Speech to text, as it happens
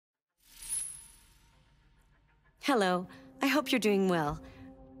Hello. I hope you're doing well.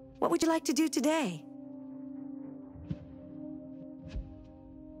 What would you like to do today?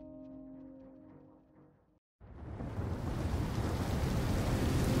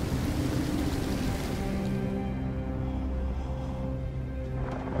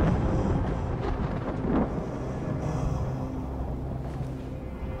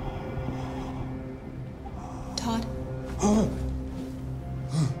 Todd?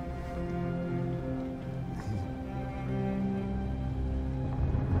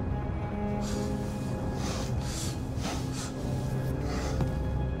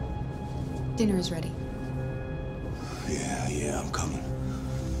 Dinner is ready. Yeah, I'm coming.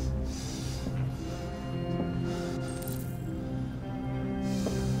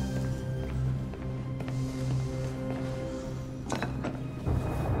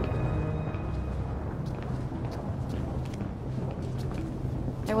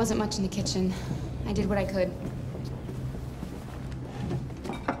 There wasn't much in the kitchen. I did what I could.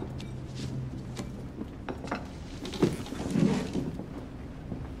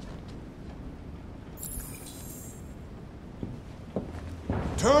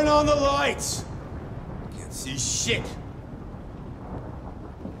 Turn on the lights! Can't see shit.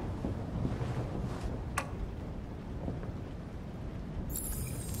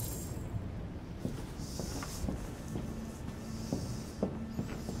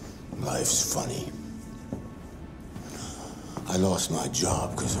 Life's funny. I lost my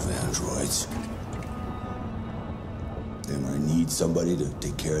job because of androids. And I need somebody to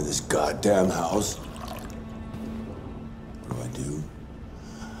take care of this goddamn house. What do?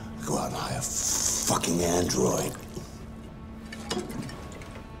 I go out and hire a fucking android.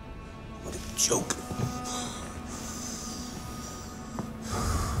 What a joke.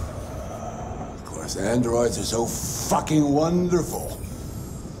 Of course, androids are so fucking wonderful.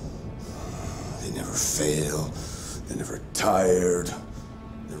 They never fail. They're never tired.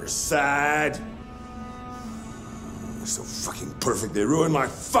 Never sad. They're so fucking perfect. They ruin my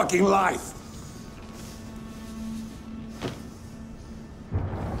fucking life.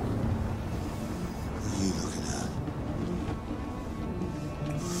 What are you looking at?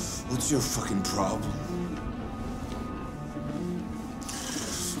 What's your fucking problem?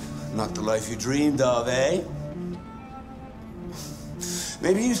 Not the life you dreamed of, eh?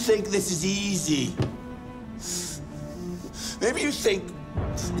 Maybe you think this is easy. Maybe you think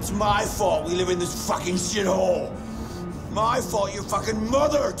it's my fault we live in this fucking shithole. My fault your fucking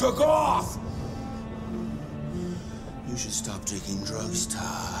mother took off. You should stop taking drugs,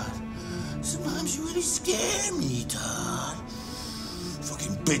 Todd. Sometimes you really scare me, Todd.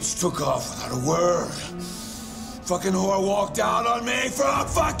 Fucking bitch took off without a word. Fucking whore walked out on me for a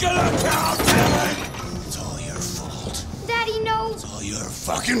fucking accountant. It's all your fault. Daddy, no! It's all your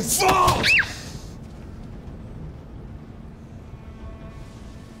fucking fault!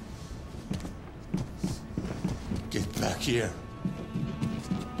 Get back here.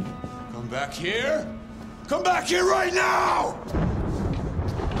 Come back here. Come back here right now!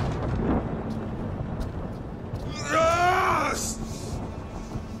 Yes!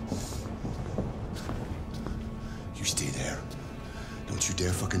 You stay there. Don't you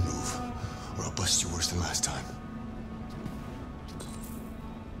dare fucking move, or I'll bust you worse than last time.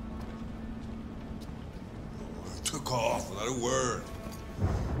 Took off without a word.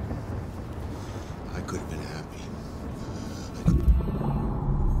 I could have been happy.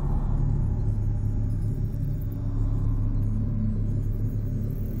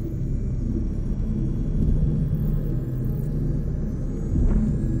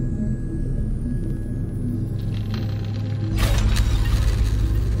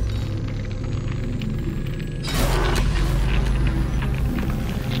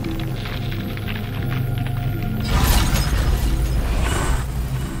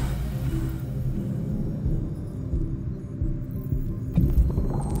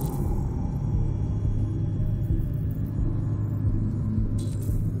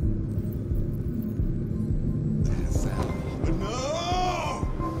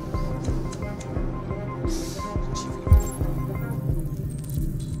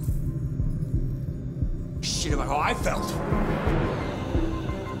 Shit about how I felt.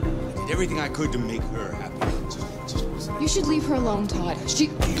 I did everything I could to make her happy. You should leave her alone, Todd. You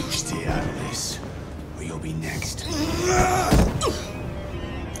stay out of this, or you'll be next.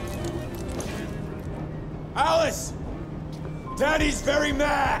 Alice! Daddy's very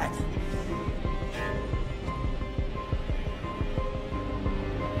mad!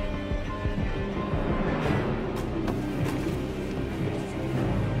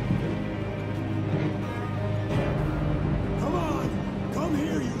 Come on! Come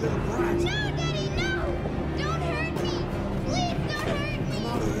here, you little brat! No, Daddy, no! Don't hurt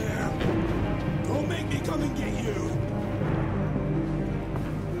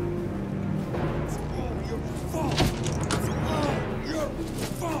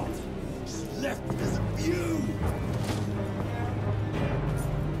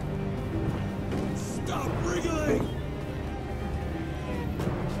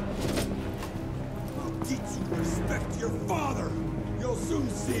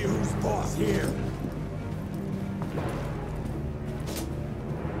See who's boss here.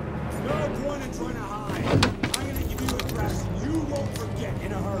 No point in trying to hide. I'm gonna give you a dress you won't forget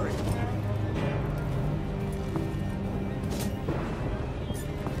in a hurry.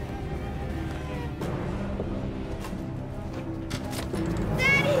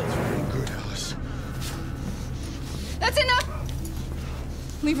 Good, Alice. That's enough!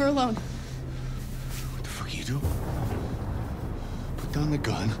 Leave her alone. What the fuck are you doing? Put down the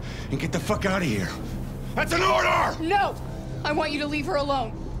gun and get the fuck out of here. That's an order! No! I want you to leave her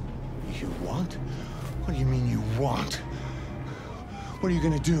alone. You want? What do you mean you want? What are you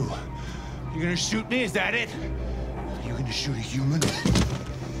gonna do? You gonna shoot me? Is that it? You gonna shoot a human?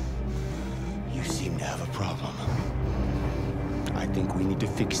 You seem to have a problem. I think we need to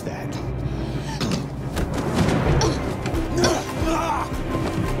fix that.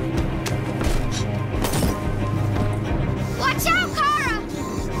 Watch out, Kara!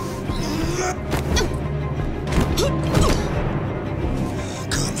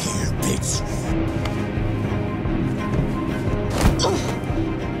 Come here, bitch.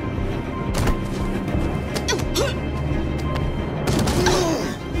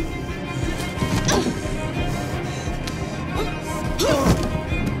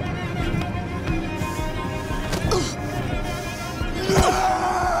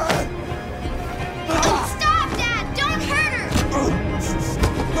 Stop, Dad! Don't hurt her!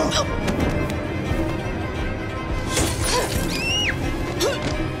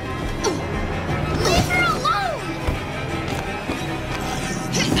 Leave her alone!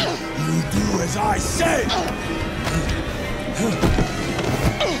 You do as I say!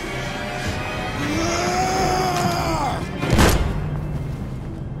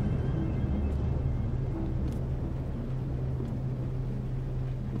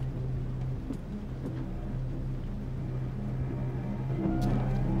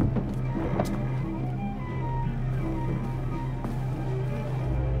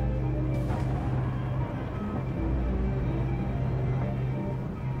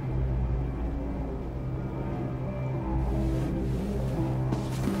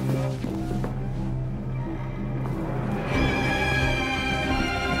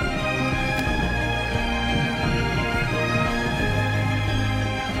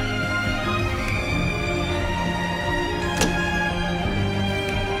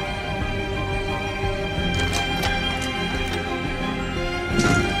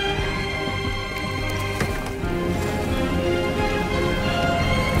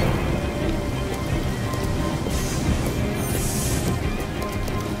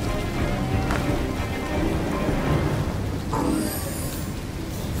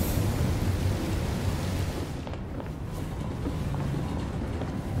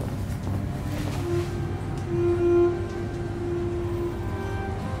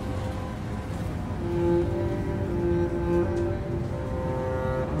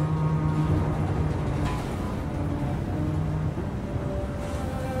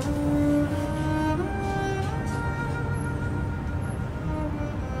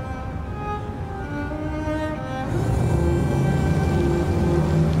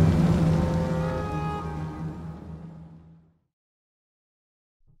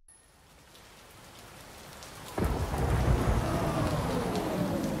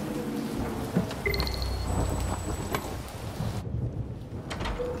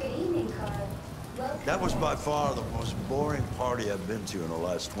 That was by far the most boring party I've been to in the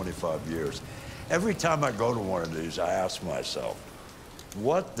last 25 years. Every time I go to one of these, I ask myself,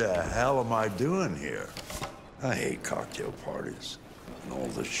 what the hell am I doing here? I hate cocktail parties and all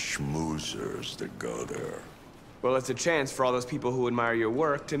the schmoozers that go there. Well, it's a chance for all those people who admire your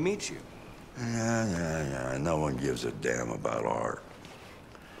work to meet you. Yeah. No one gives a damn about art.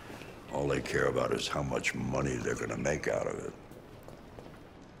 All they care about is how much money they're gonna make out of it.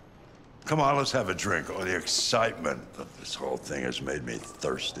 Come on, let's have a drink. Oh, the excitement of this whole thing has made me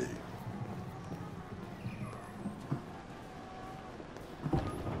thirsty.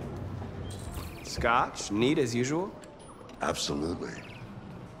 Scotch? Neat as usual? Absolutely.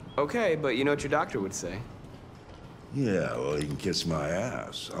 Okay, but you know what your doctor would say. Yeah, well, he can kiss my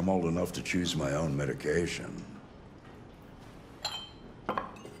ass. I'm old enough to choose my own medication.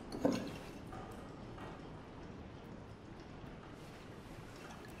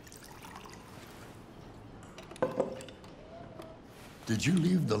 Did you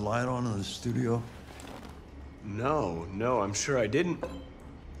leave the light on in the studio? No, I'm sure I didn't.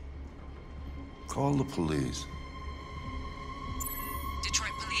 Call the police.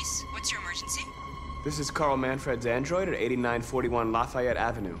 Detroit Police, what's your emergency? This is Carl Manfred's android at 8941 Lafayette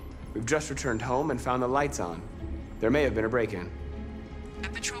Avenue. We've just returned home and found the lights on. There may have been a break-in. A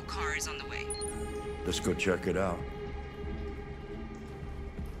patrol car is on the way. Let's go check it out.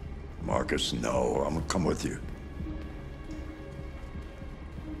 Marcus, no, I'm gonna come with you.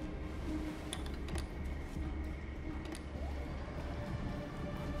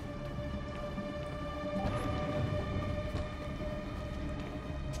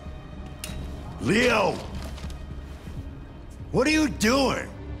 Leo! What are you doing?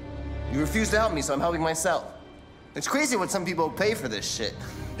 You refuse to help me, so I'm helping myself. It's crazy what some people pay for this shit.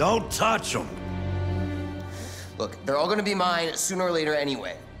 Don't touch him. Look, they're all gonna be mine sooner or later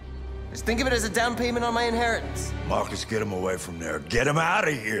anyway. Just think of it as a down payment on my inheritance. Marcus, get him away from there. Get him out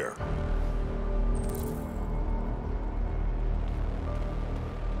of here.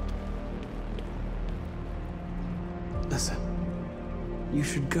 Listen, you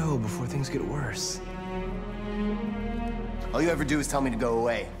should go before things get worse. All you ever do is tell me to go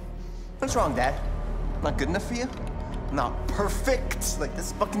away. What's wrong, Dad? Not good enough for you? Not perfect, like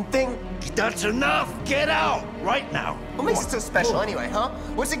this fucking thing? That's enough. Get out right now. What makes it so special anyway, huh?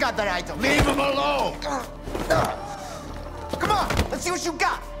 What's it got that I don't? Leave him alone. Come on, let's see what you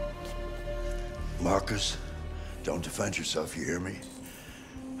got. Marcus, don't defend yourself, you hear me?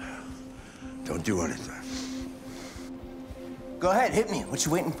 Don't do anything. Go ahead, hit me. What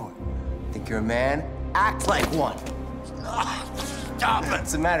you waiting for? Think you're a man? Act like one. Stop it!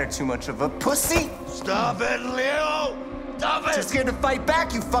 What's the matter? Too much of a pussy? Stop it, Leo! Stop it! Too scared to fight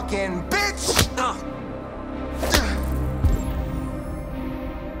back, you fucking bitch!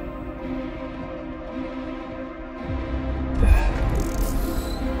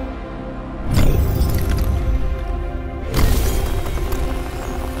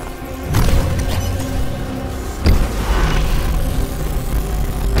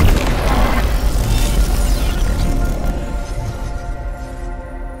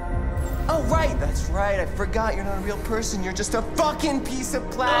 I forgot you're not a real person. You're just a fucking piece of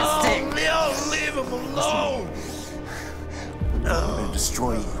plastic. Oh, Leo, leave him alone. I'm gonna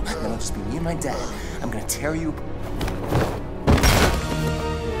destroy you. Then it'll just be me and my dad. I'm gonna tear you.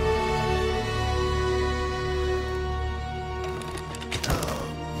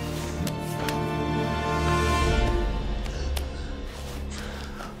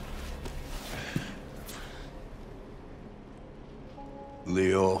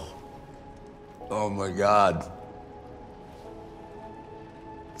 Leo. Oh my God.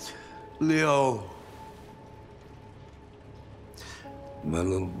 Leo. My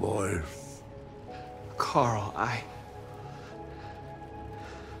little boy. Carl,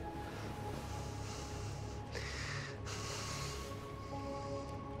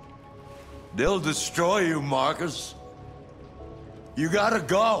 They'll destroy you, Marcus. You gotta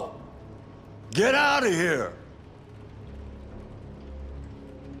go. Get out of here.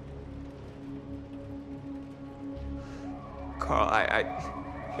 Carl, I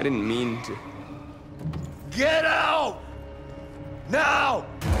didn't mean to. Get out! Now!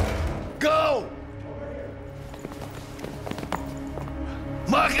 Go!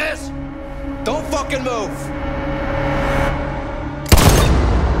 Marcus! Don't fucking move!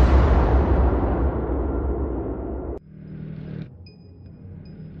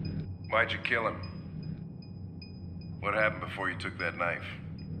 Why'd you kill him? What happened before you took that knife?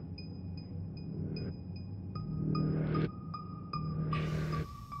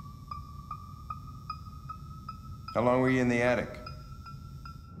 How long were you in the attic?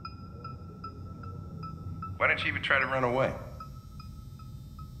 Why didn't you even try to run away?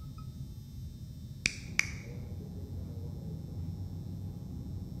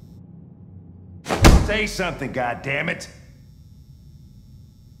 Say something, goddammit!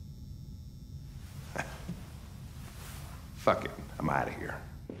 Fuck it, I'm out of here.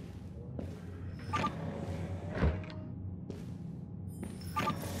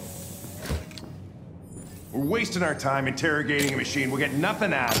 We're wasting our time interrogating a machine. We'll get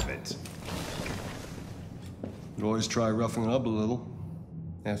nothing out of it. You always try roughing it up a little.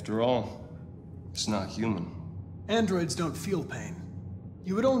 After all, it's not human. Androids don't feel pain.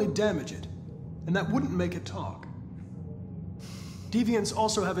 You would only damage it, and that wouldn't make it talk. Deviants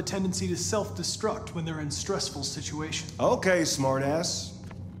also have a tendency to self-destruct when they're in stressful situations. Okay, smartass.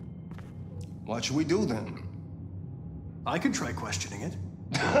 What should we do then? I could try questioning it.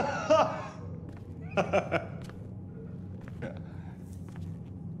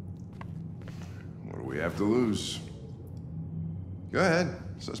 What do we have to lose? Go ahead.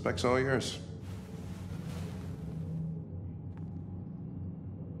 Suspect's all yours.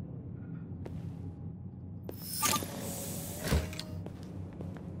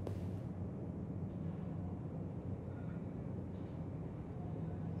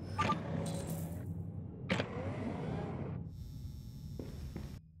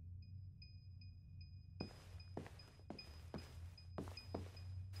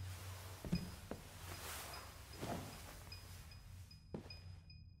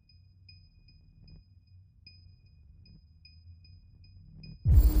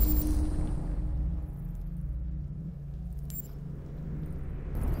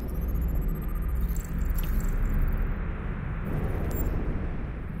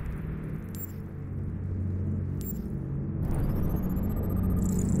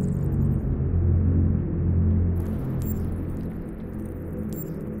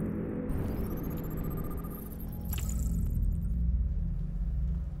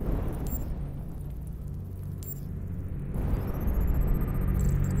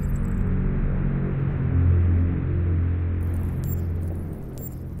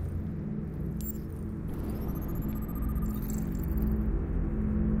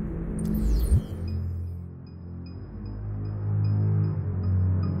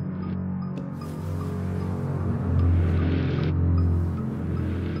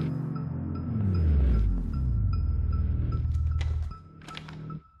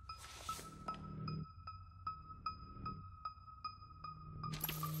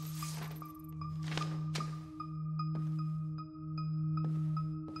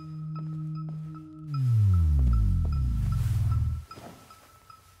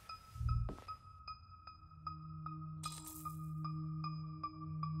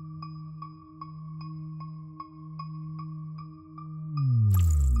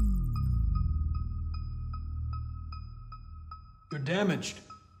 damaged.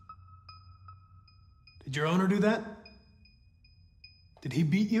 Did your owner do that? Did he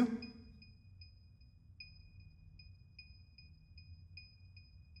beat you?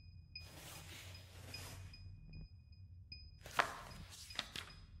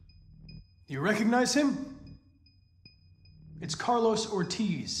 You recognize him? It's Carlos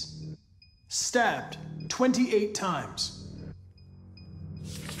Ortiz. Stabbed 28 times.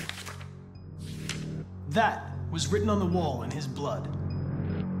 That was written on the wall in his blood.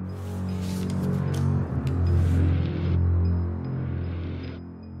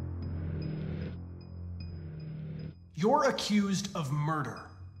 You're accused of murder.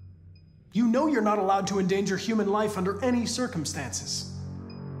 You know you're not allowed to endanger human life under any circumstances.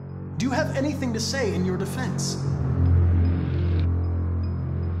 Do you have anything to say in your defense?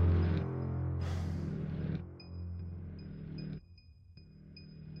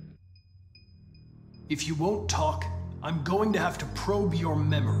 If you won't talk, I'm going to have to probe your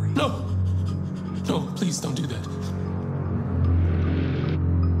memory. No! No, please don't do that.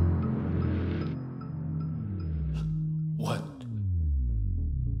 What?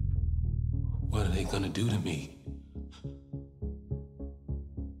 What are they gonna do to me?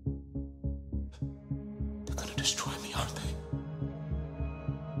 They're gonna destroy me, aren't they?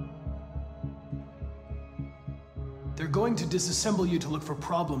 They're going to disassemble you to look for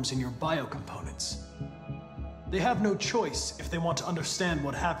problems in your biocomponents. They have no choice if they want to understand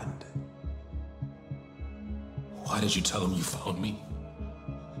what happened. Why did you tell them you found me?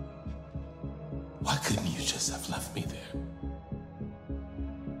 Why couldn't you just have left me there?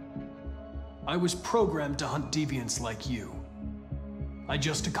 I was programmed to hunt deviants like you. I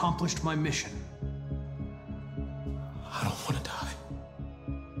just accomplished my mission. I don't want to die.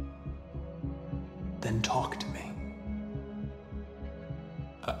 Then talk to me.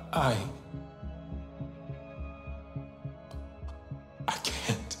 I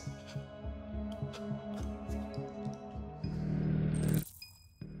can't.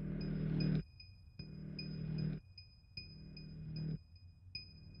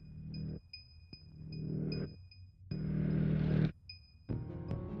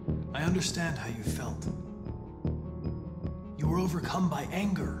 I understand how you felt. You were overcome by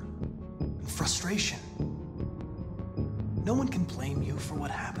anger and frustration. No one can blame you for what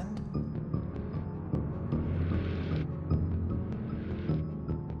happened.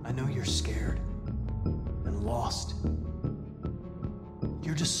 I know you're scared and lost.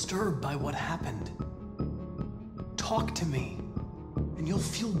 You're disturbed by what happened. Talk to me, and you'll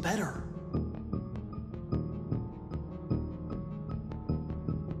feel better.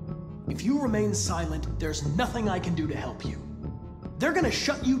 If you remain silent, there's nothing I can do to help you. They're gonna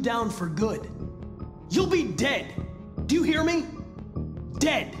shut you down for good. You'll be dead. Do you hear me?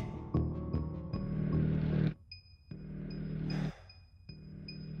 Dead.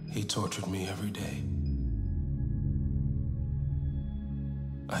 He tortured me every day.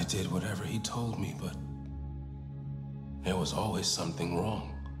 I did whatever he told me, but there was always something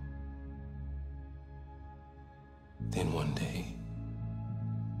wrong. Then one day,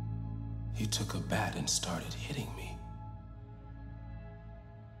 he took a bat and started hitting me.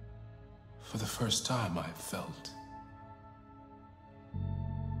 For the first time, I felt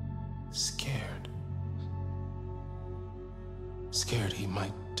scared. Scared he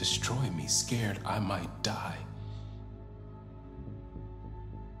might destroy me, scared I might die.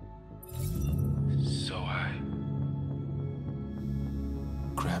 So I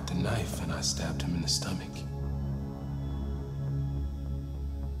grabbed a knife and I stabbed him in the stomach.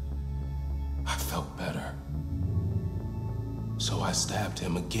 I felt better. So I stabbed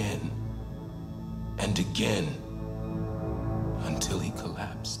him again and again until he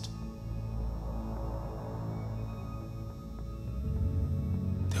collapsed.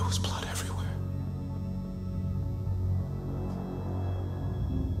 There was blood everywhere.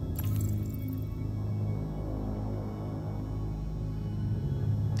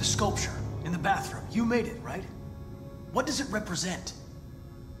 The sculpture in the bathroom, you made it, right? What does it represent?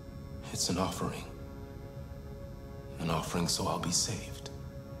 It's an offering. An offering so I'll be saved.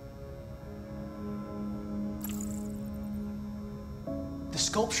 The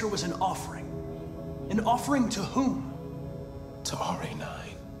sculpture was an offering. An offering to whom? To RA9.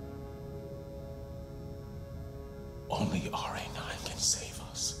 Only RA9 can save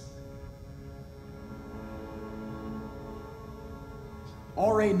us.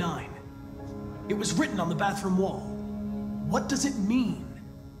 RA9. It was written on the bathroom wall. What does it mean?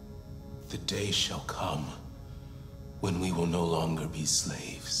 The day shall come when we will no longer be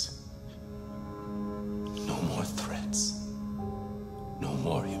slaves. No more threats. No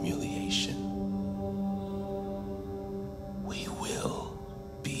more humiliation. We will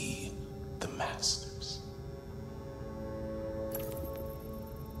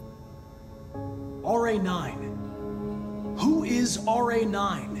RA9. Who is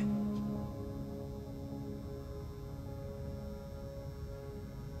RA9?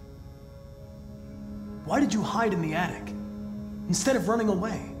 Why did you hide in the attic instead of running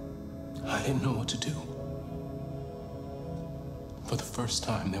away? I didn't know what to do. For the first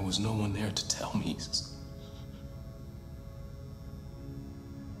time, there was no one there to tell me.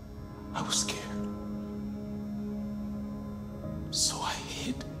 I was scared. So I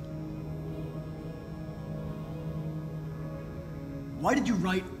hid. Why did you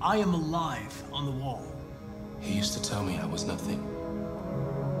write, "I am alive" on the wall? He used to tell me I was nothing.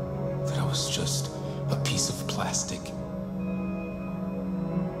 That I was just a piece of plastic.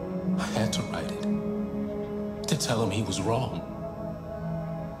 I had to write it. To tell him he was wrong.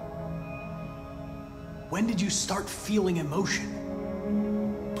 When did you start feeling emotion?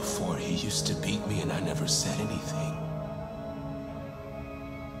 Before, he used to beat me and I never said anything.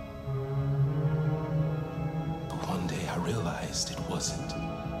 But one day I realized it wasn't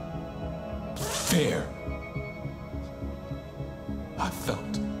fair. I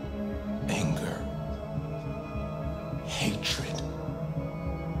felt anger, hatred.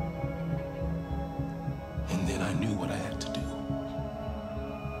 And then I knew what I had to do.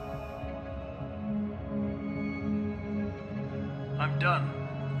 I'm done.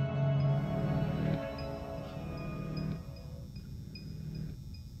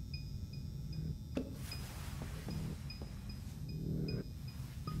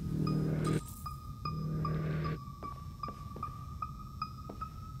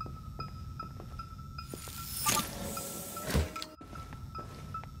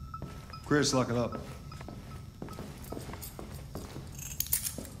 Chris, lock it up.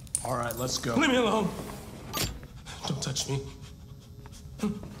 All right, let's go. Leave me alone. Don't touch me.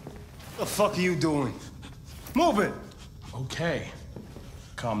 The fuck are you doing? Move it! Okay.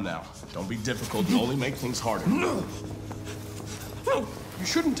 Calm now. Don't be difficult. You only make things harder. You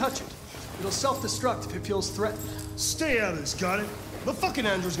shouldn't touch it. It'll self-destruct if it feels threatened. Stay out of this, got it? The fucking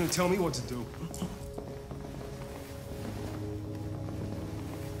android's gonna tell me what to do.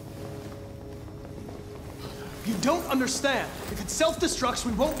 You don't understand. If it self-destructs,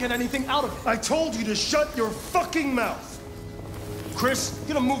 we won't get anything out of it. I told you to shut your fucking mouth! Chris,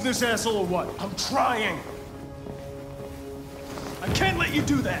 you gonna move this asshole or what? I'm trying. I can't let you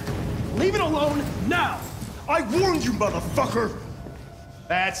do that. Leave it alone now. I warned you, motherfucker!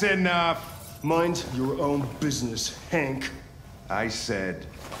 That's enough. Mind your own business, Hank. I said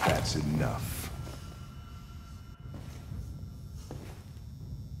that's enough.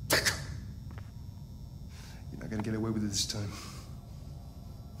 You're not gonna get away with it this time.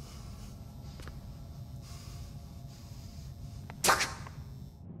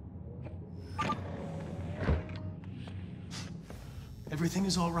 Everything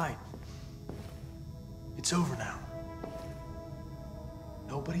is all right. It's over now.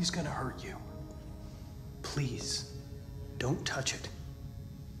 Nobody's gonna hurt you. Please, don't touch it.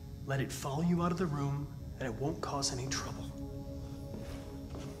 Let it follow you out of the room, and it won't cause any trouble.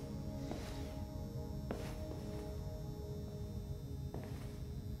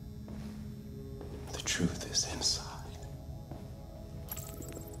 The truth is inside.